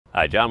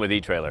Hi, John with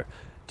eTrailer.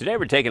 Today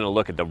we're taking a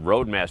look at the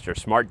Roadmaster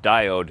Smart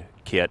Diode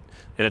Kit,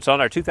 and it's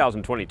on our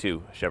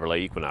 2022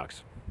 Chevrolet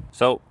Equinox.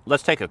 So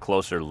let's take a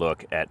closer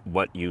look at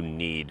what you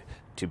need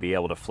to be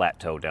able to flat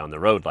tow down the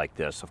road like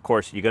this. Of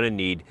course, you're going to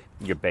need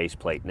your base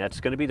plate, and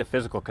that's going to be the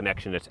physical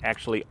connection that's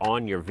actually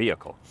on your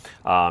vehicle.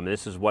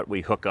 This is what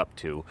we hook up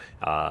to,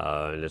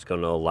 and it's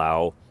going to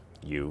allow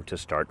you to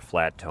start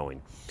flat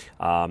towing.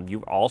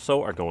 You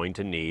also are going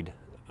to need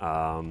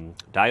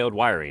diode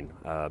wiring,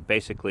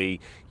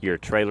 basically your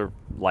trailer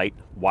light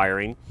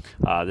wiring.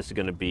 This is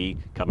going to be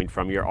coming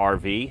from your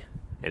RV,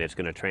 and it's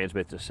going to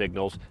transmit the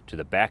signals to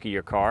the back of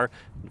your car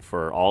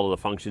for all of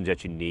the functions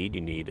that you need.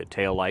 You need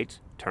tail lights,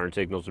 turn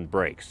signals, and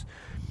brakes.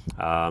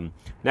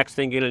 Next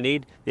thing you're going to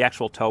need, the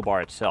actual tow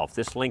bar itself.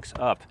 This links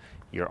up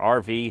your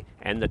RV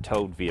and the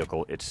towed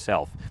vehicle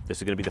itself. This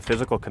is going to be the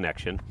physical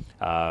connection.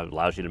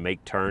 Allows you to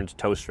make turns,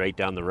 tow straight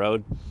down the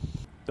road.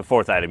 The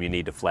fourth item you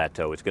need to flat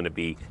tow is going to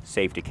be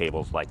safety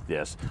cables like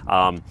this.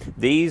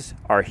 These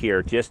are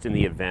here just in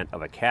the event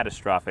of a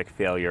catastrophic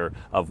failure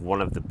of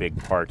one of the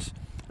big parts,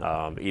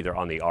 either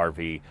on the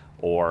RV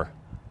or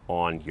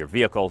on your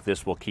vehicle.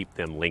 This will keep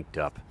them linked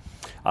up.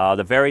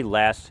 The very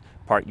last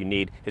part you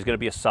need is going to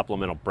be a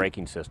supplemental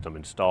braking system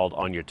installed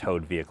on your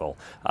towed vehicle.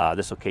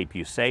 This will keep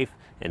you safe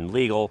and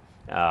legal,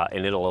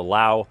 and it'll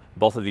allow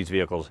both of these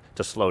vehicles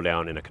to slow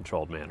down in a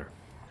controlled manner.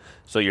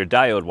 So your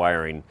diode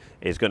wiring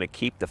is going to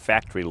keep the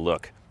factory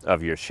look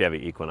of your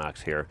Chevy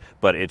Equinox here,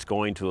 but it's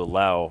going to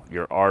allow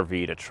your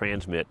RV to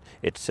transmit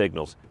its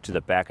signals to the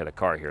back of the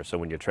car here. So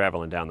when you're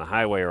traveling down the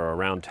highway or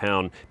around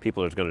town,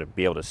 people are going to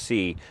be able to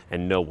see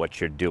and know what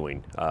you're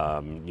doing.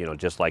 You know,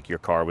 just like your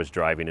car was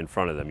driving in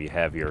front of them. You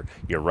have your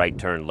right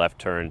turn, left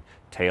turn,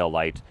 tail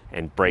light,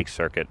 and brake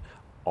circuit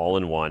all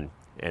in one,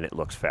 and it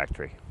looks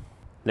factory.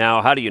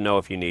 Now, how do you know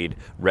if you need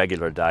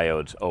regular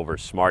diodes over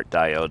smart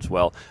diodes?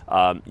 Well,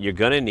 you're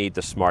going to need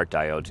the smart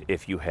diodes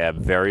if you have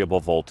variable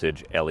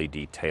voltage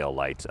LED tail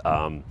lights.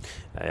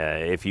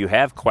 If you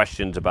have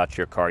questions about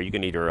your car, you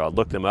can either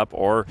look them up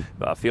or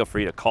feel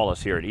free to call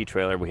us here at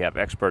eTrailer. We have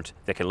experts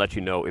that can let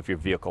you know if your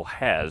vehicle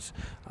has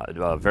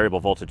variable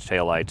voltage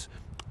tail lights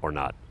or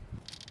not.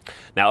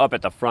 Now, up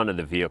at the front of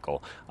the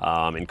vehicle,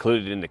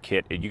 included in the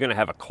kit, you're going to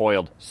have a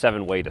coiled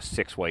 7-way to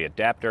 6-way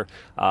adapter.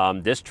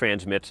 This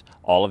transmits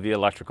all of the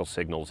electrical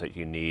signals that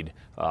you need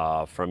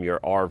from your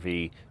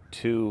RV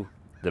to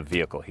the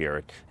vehicle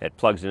here. It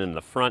plugs in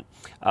the front.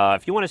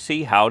 If you want to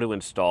see how to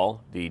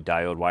install the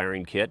diode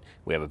wiring kit,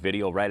 we have a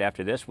video right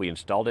after this. We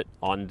installed it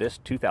on this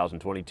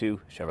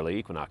 2022 Chevrolet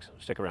Equinox.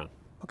 Stick around.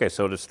 Okay,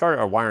 so to start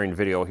our wiring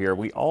video here,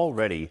 we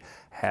already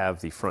have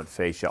the front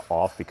fascia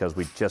off because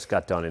we just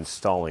got done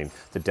installing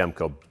the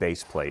Demco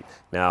base plate.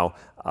 Now,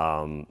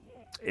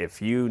 if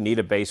you need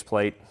a base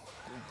plate,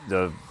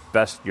 your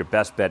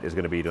best bet is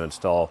going to be to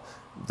install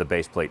the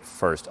base plate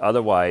first.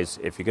 Otherwise,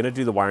 if you're going to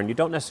do the wiring, you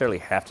don't necessarily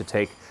have to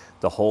take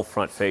the whole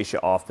front fascia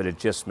off, but it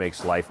just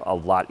makes life a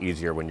lot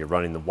easier when you're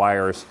running the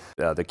wires.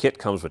 The kit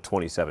comes with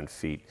 27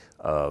 feet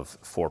of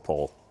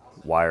 4-pole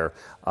wire.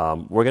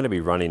 We're going to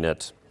be running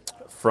it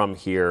from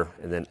here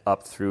and then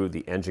up through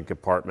the engine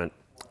compartment,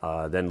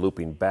 then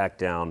looping back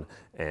down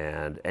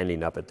and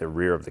ending up at the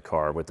rear of the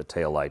car with the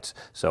tail lights.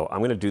 So I'm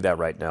going to do that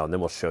right now, and then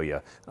we'll show you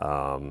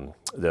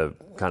the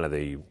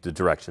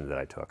direction that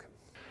I took.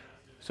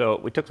 So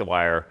we took the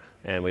wire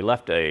and we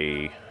left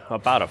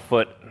about a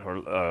foot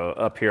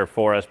up here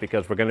for us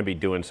because we're going to be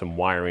doing some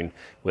wiring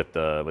with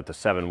the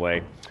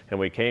 7-way, and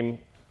we came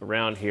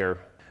around here.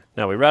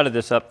 Now, we routed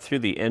this up through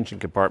the engine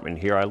compartment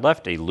here. I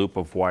left a loop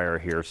of wire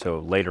here, so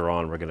later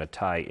on we're going to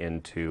tie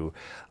into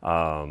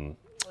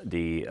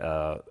the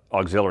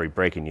auxiliary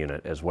braking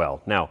unit as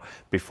well. Now,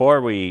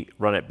 before we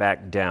run it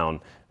back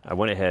down, I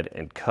went ahead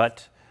and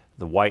cut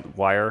the white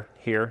wire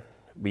here.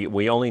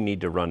 We only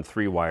need to run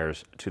 3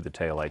 wires to the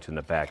taillights in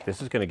the back.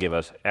 This is going to give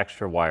us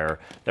extra wire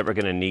that we're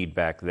going to need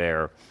back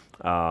there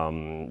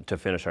to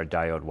finish our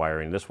diode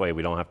wiring. This way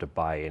we don't have to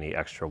buy any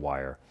extra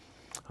wire.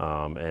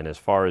 And as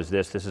far as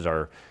this is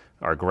our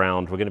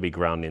ground. We're going to be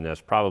grounding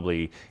this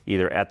probably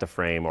either at the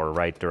frame or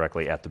right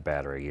directly at the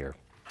battery here.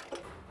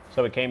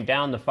 So we came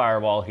down the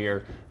firewall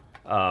here,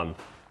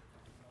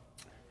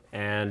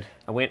 and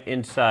I went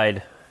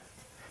inside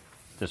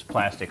this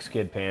plastic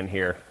skid pan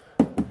here,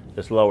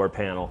 this lower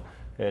panel.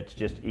 It's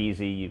just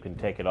easy. You can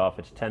take it off.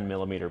 It's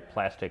 10mm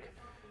plastic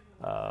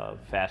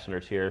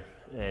fasteners here,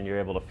 and you're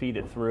able to feed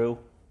it through.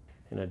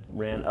 And it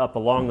ran up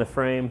along the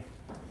frame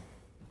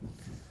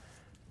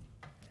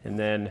and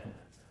then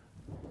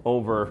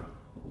over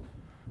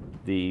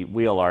the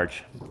wheel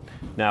arch.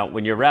 Now,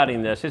 when you're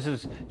routing this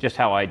is just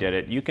how I did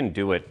it. You can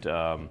do it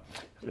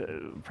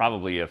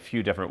probably a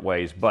few different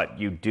ways, but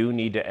you do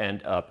need to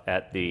end up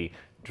at the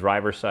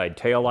driver's side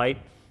tail light.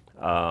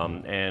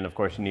 And of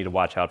course, you need to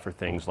watch out for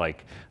things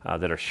like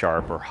that are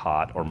sharp or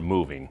hot or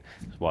moving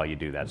while you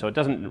do that. So it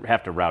doesn't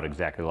have to route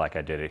exactly like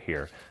I did it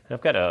here. And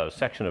I've got a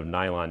section of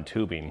nylon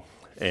tubing,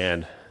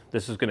 and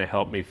this is going to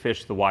help me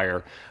fish the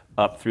wire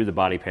up through the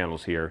body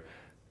panels here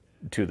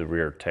to the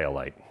rear tail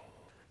light.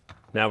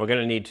 Now we're going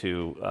to need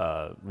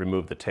to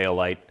remove the tail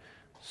light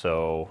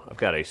So I've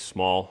got a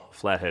small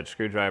flathead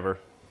screwdriver,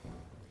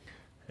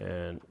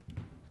 and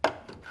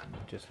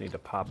just need to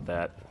pop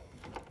that,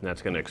 and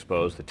that's going to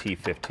expose the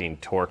T15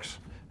 Torx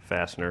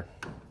fastener.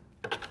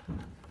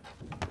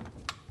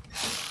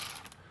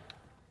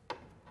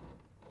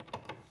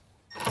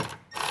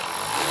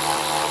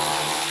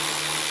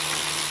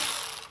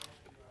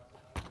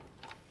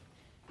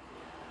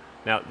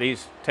 Now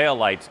these tail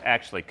lights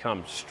actually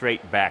come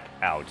straight back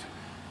out.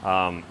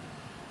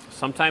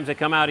 Sometimes they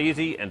come out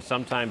easy and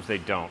sometimes they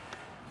don't.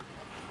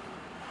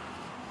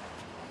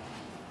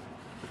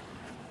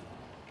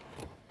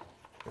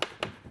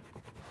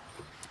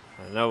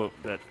 I know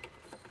that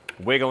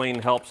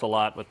wiggling helps a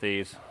lot with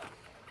these.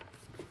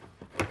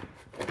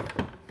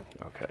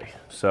 Okay,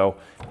 so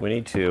we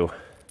need to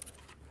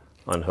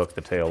unhook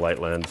the tail light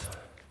lens,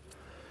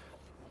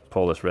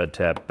 pull this red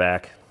tab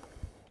back,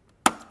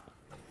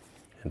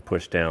 and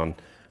push down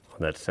on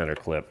that center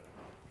clip.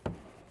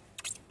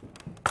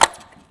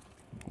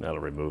 That'll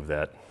remove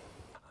that.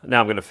 Now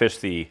I'm going to fish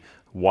the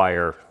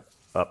wire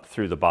up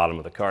through the bottom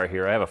of the car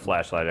here. I have a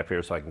flashlight up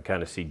here so I can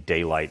kind of see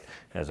daylight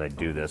as I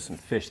do this and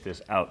fish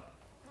this out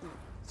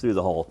through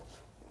the hole.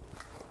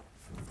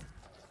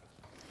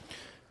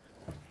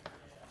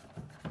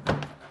 There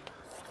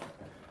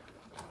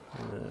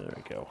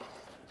we go.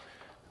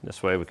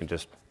 This way we can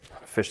just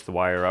fish the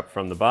wire up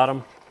from the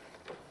bottom.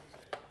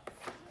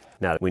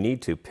 Now we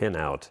need to pin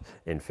out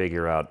and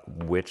figure out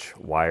which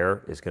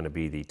wire is going to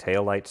be the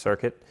tail light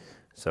circuit.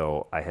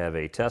 So I have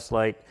a test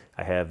light,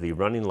 I have the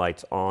running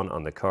lights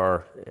on the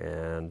car,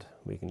 and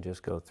we can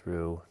just go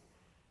through.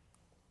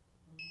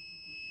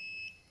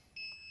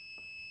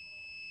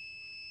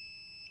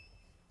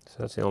 So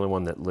that's the only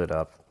one that lit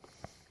up.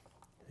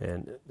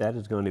 And that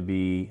is going to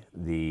be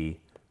the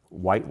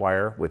white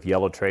wire with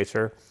yellow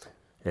tracer.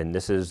 And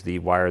this is the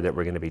wire that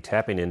we're going to be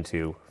tapping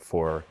into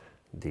for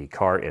the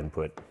car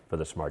input for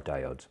the smart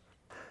diodes.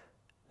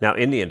 Now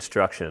in the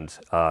instructions,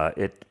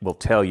 it will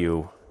tell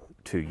you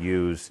to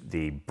use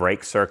the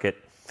brake circuit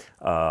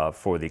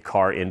for the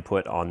car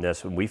input on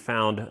this. And we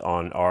found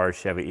on our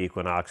Chevy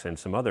Equinox and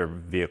some other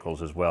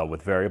vehicles as well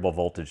with variable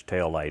voltage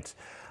taillights,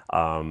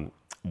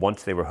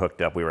 once they were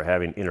hooked up, we were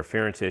having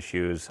interference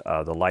issues.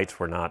 The lights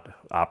were not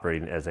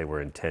operating as they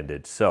were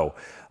intended. So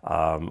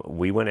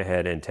we went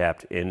ahead and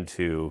tapped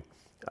into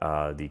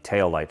the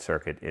tail light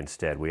circuit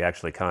instead. We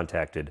actually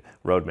contacted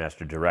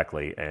Roadmaster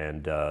directly,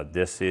 and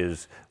this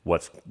is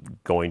what's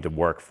going to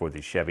work for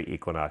the Chevy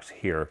Equinox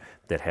here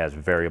that has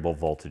variable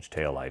voltage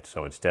tail lights.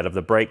 So instead of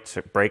the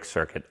brake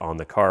circuit on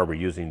the car, we're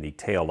using the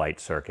tail light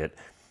circuit,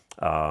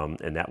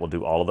 and that will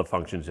do all of the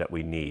functions that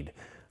we need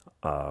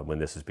when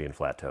this is being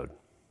flat towed.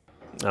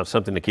 Now,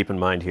 something to keep in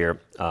mind here,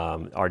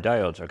 our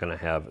diodes are going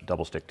to have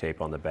double stick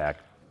tape on the back,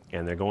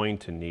 and they're going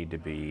to need to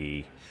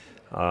be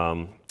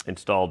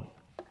installed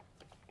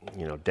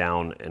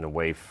down and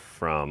away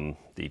from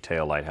the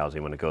tail light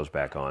housing when it goes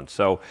back on.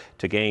 So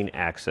to gain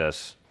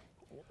access,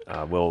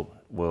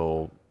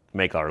 we'll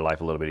make our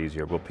life a little bit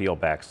easier. We'll peel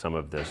back some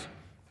of this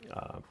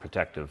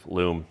protective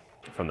loom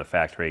from the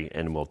factory,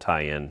 and we'll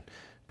tie in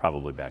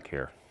probably back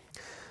here.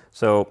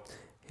 So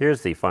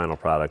here's the final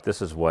product.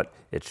 This is what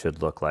it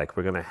should look like.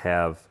 We're going to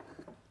have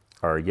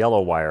our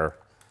yellow wire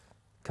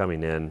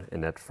coming in,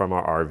 and that's from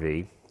our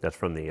RV. That's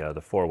from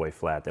the four-way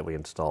flat that we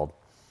installed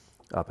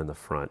up in the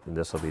front, and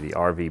this will be the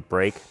RV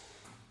brake.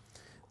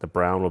 The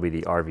brown will be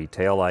the RV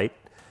tail light.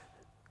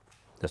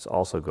 This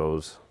also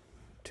goes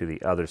to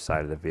the other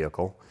side of the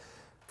vehicle.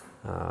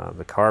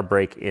 The car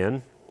brake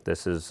in,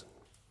 this is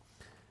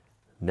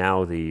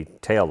now the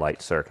tail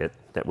light circuit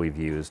that we've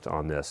used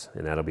on this,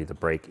 and that'll be the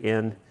brake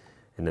in,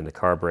 and then the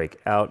car brake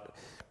out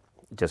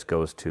just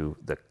goes to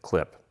the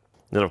clip.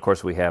 And then of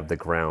course we have the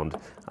ground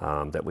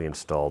that we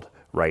installed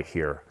right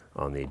here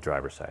on the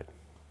driver's side.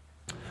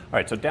 All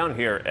right, so down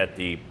here at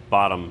the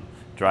bottom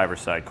driver's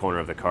side corner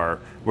of the car,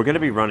 we're going to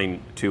be running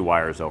two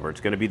wires over.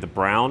 It's going to be the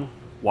brown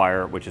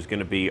wire, which is going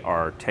to be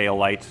our tail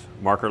lights,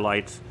 marker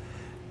lights,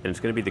 and it's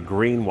going to be the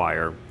green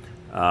wire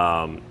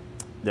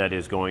that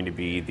is going to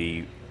be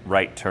the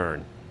right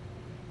turn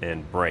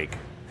and brake.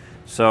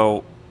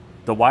 So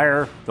the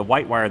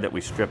white wire that we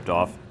stripped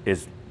off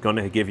is going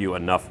to give you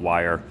enough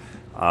wire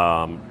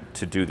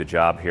to do the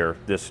job here.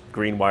 This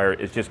green wire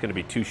is just going to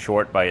be too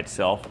short by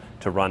itself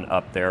to run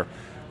up there.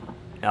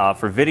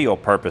 For video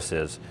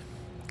purposes,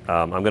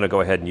 I'm going to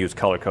go ahead and use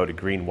color-coded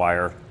green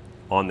wire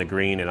on the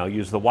green, and I'll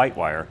use the white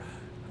wire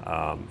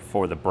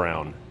for the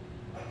brown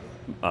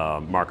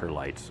marker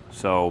lights.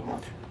 So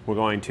we're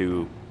going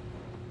to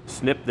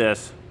snip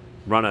this,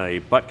 run a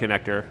butt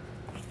connector,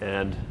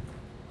 and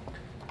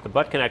the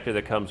butt connector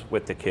that comes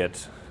with the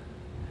kits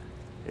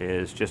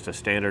is just a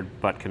standard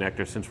butt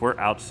connector. Since we're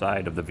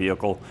outside of the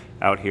vehicle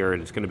out here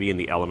and it's going to be in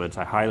the elements,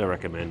 I highly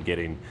recommend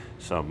getting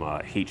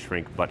some heat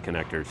shrink butt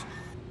connectors.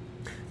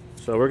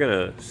 So we're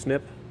going to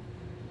snip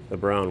the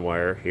brown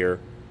wire here.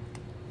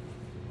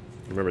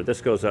 Remember, this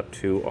goes up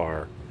to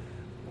our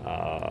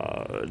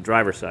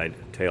driver's side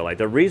tail light.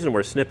 The reason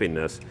we're snipping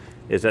this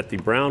is that the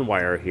brown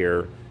wire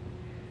here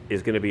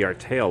is going to be our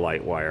tail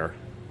light wire.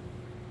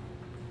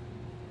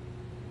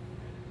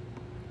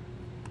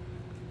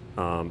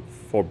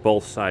 for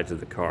both sides of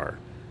the car.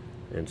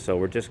 And so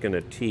we're just going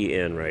to tee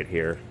in right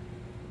here.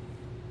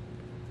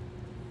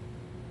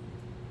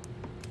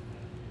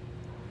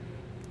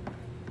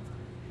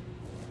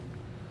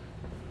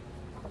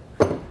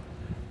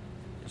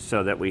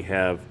 So that we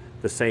have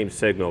the same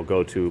signal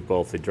go to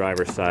both the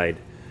driver's side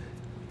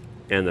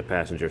and the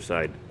passenger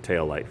side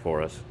tail light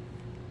for us.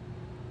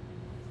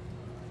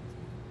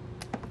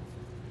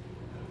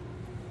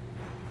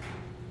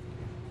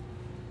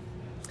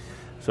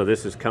 So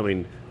this is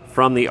coming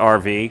from the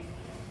RV.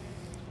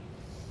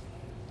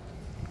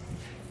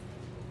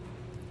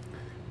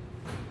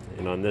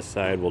 And on this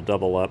side we'll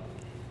double up.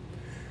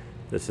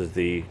 This is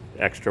the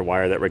extra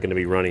wire that we're going to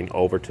be running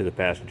over to the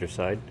passenger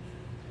side.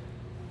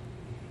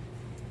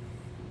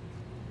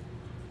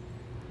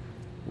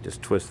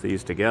 Just twist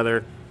these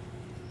together.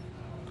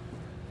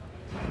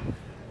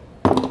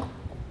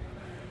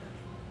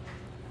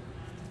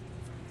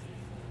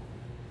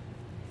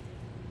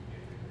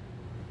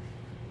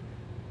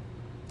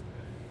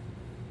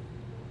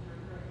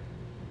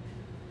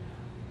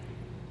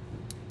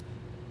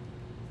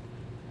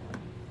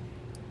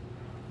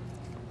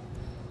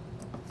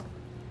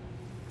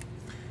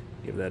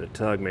 Give that a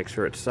tug, make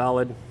sure it's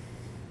solid.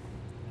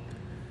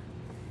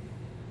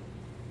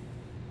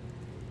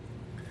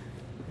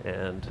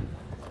 And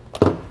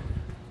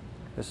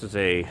this is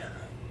a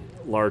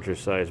larger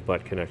size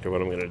butt connector.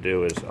 What I'm going to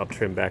do is I'll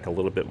trim back a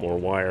little bit more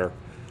wire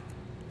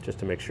just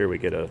to make sure we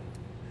get a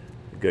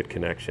good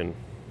connection.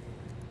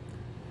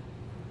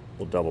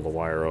 We'll double the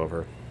wire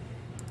over.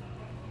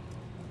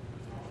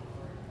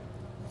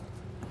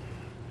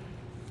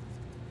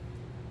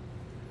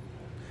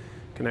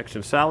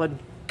 Connection solid.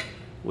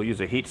 We'll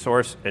use a heat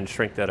source and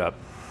shrink that up.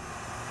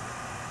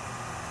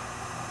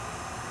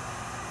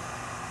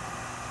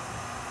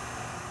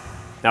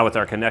 Now with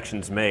our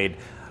connections made,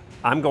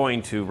 I'm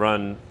going to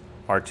run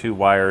our two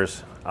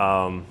wires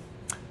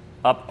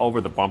up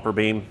over the bumper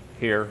beam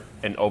here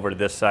and over to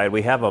this side.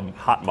 We have a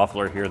hot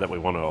muffler here that we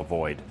want to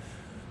avoid.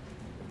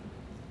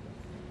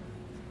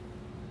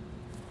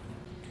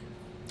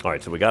 All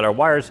right, so we got our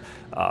wires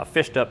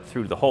fished up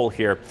through the hole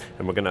here,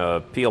 and we're going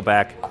to peel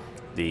back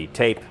the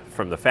tape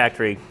from the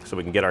factory so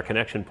we can get our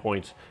connection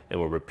points, and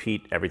we'll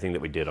repeat everything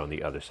that we did on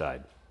the other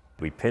side.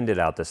 We pinned it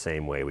out the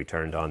same way. We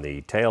turned on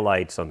the tail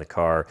lights on the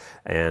car,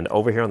 and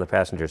over here on the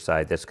passenger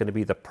side, that's going to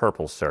be the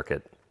purple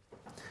circuit.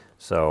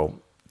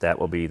 So that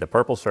will be, the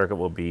purple circuit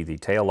will be the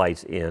tail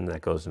lights in,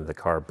 that goes into the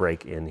car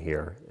brake in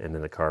here, and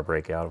then the car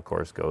brake out, of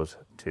course, goes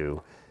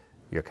to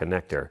your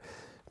connector.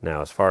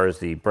 Now, as far as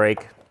the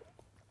brake,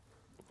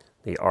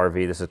 the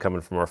RV, this is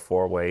coming from our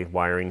four-way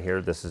wiring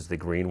here. This is the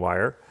green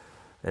wire.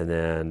 And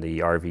then the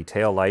RV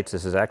tail lights,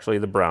 this is actually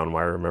the brown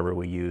wire. Remember,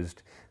 we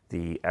used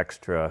the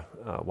extra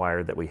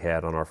wire that we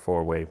had on our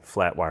four-way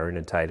flat wiring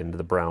and tied into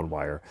the brown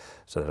wire.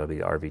 So that'll be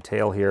the RV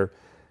tail here.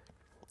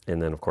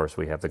 And then, of course,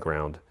 we have the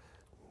ground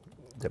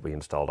that we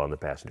installed on the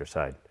passenger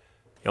side.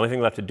 The only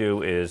thing left to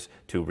do is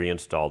to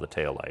reinstall the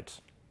tail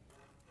lights.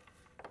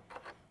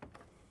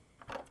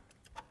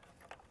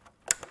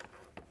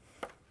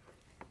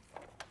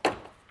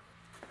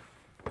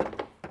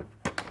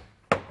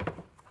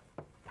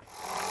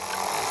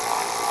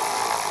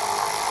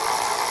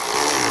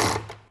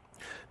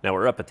 Now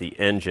we're up at the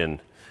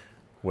engine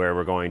where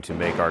we're going to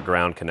make our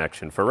ground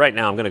connection. For right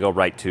now, I'm going to go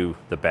right to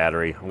the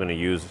battery. I'm going to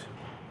use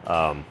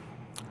a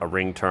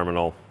ring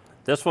terminal.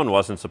 This one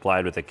wasn't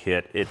supplied with a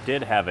kit. It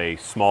did have a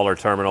smaller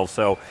terminal,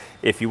 so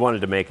if you wanted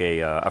to make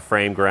a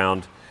frame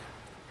ground,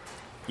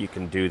 you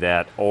can do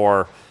that,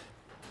 or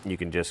you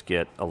can just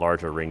get a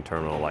larger ring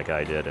terminal like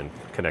I did and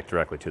connect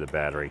directly to the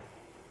battery.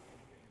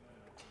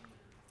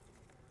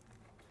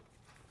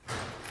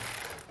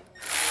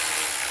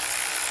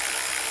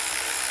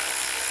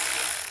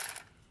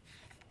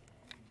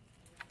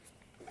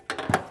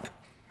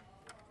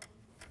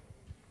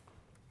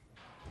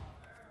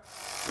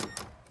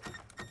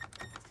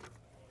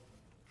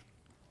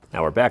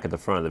 Now we're back at the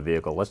front of the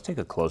vehicle. Let's take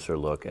a closer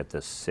look at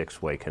this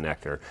 6-way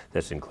connector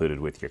that's included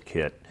with your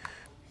kit.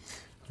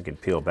 You can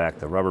peel back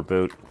the rubber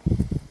boot.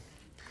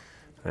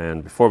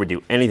 And before we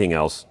do anything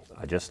else,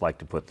 I just like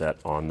to put that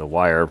on the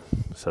wire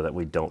so that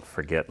we don't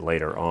forget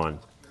later on.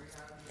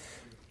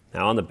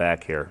 Now on the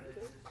back here,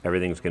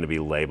 everything's going to be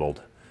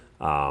labeled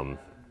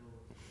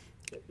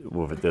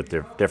with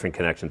the different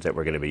connections that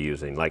we're going to be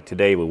using. Like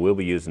today, we will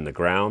be using the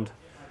ground,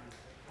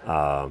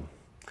 the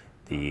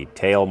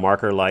tail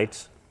marker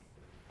lights,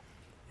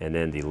 and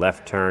then the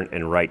left turn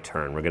and right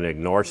turn. We're going to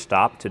ignore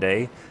stop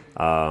today.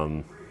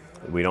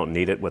 We don't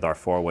need it with our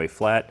 4-way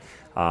flat.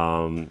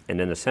 And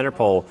then the center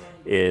pole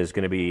is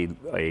going to be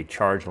a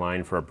charge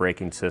line for a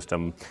braking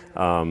system.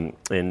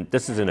 And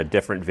this is in a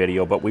different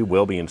video, but we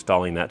will be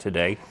installing that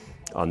today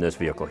on this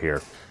vehicle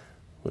here.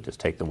 We'll just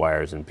take the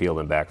wires and peel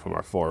them back from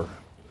our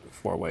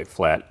 4-way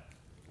flat.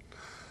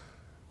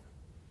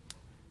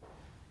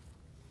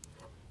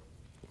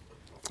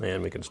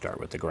 And we can start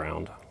with the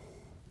ground.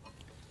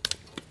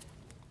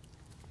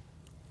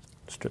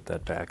 Strip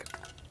that back.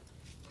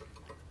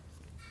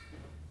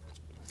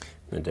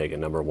 Then take a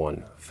number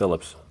 1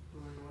 Phillips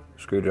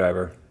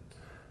screwdriver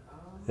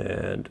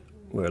And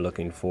we're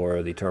looking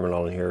for the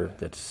terminal in here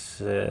that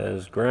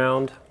says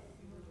ground.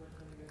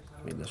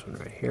 Maybe this one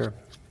right here.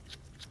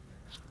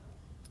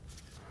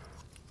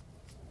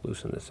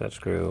 Loosen the set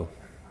screw.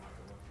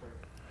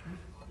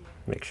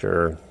 Make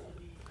sure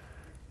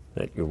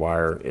that your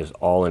wire is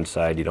all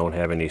inside. You don't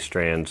have any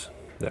strands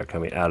that are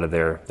coming out of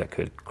there that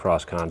could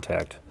cross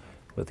contact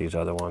with these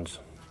other ones.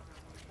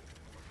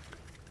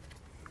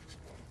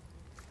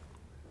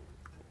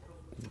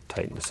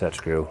 Tighten the set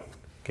screw,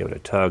 give it a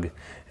tug,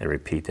 and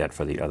repeat that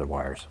for the other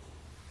wires.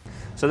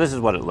 So this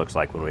is what it looks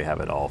like when we have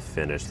it all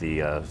finished.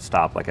 The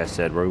stop, like I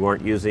said, we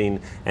weren't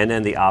using, and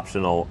then the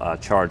optional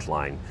charge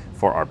line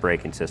for our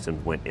braking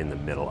system went in the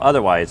middle.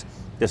 Otherwise,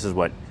 this is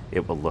what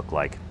it will look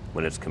like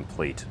when it's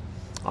complete.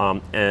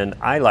 And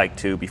I like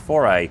to,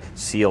 before I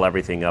seal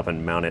everything up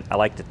and mount it, I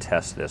like to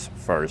test this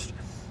first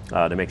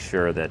to make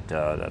sure that,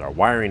 that our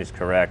wiring is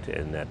correct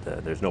and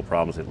that there's no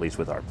problems, at least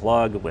with our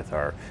plug, with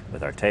our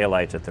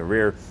taillights at the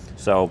rear.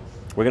 So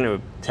we're going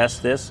to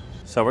test this.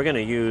 So we're going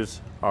to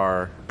use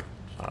our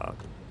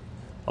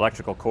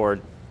electrical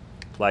cord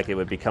like it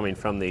would be coming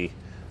from the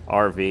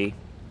RV.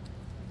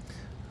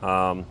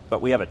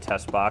 But we have a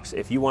test box.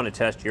 If you want to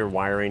test your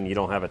wiring, you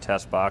don't have a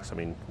test box. I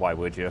mean, why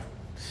would you?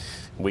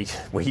 We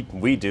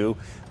do.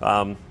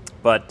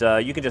 But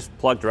you can just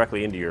plug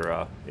directly into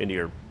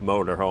your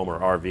motor home or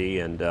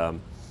RV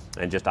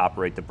and just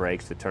operate the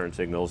brakes, the turn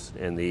signals,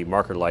 and the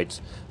marker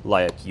lights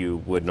like you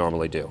would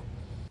normally do.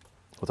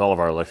 With all of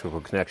our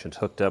electrical connections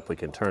hooked up, we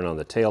can turn on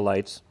the tail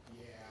lights.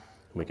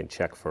 We can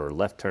check for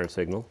left turn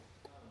signal,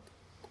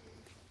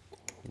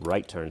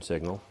 right turn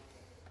signal,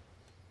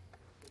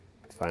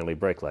 finally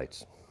brake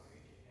lights.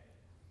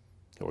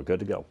 And we're good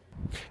to go.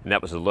 And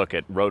that was a look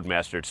at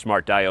Roadmaster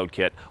Smart Diode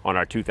Kit on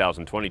our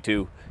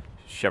 2022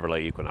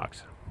 Chevrolet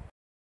Equinox.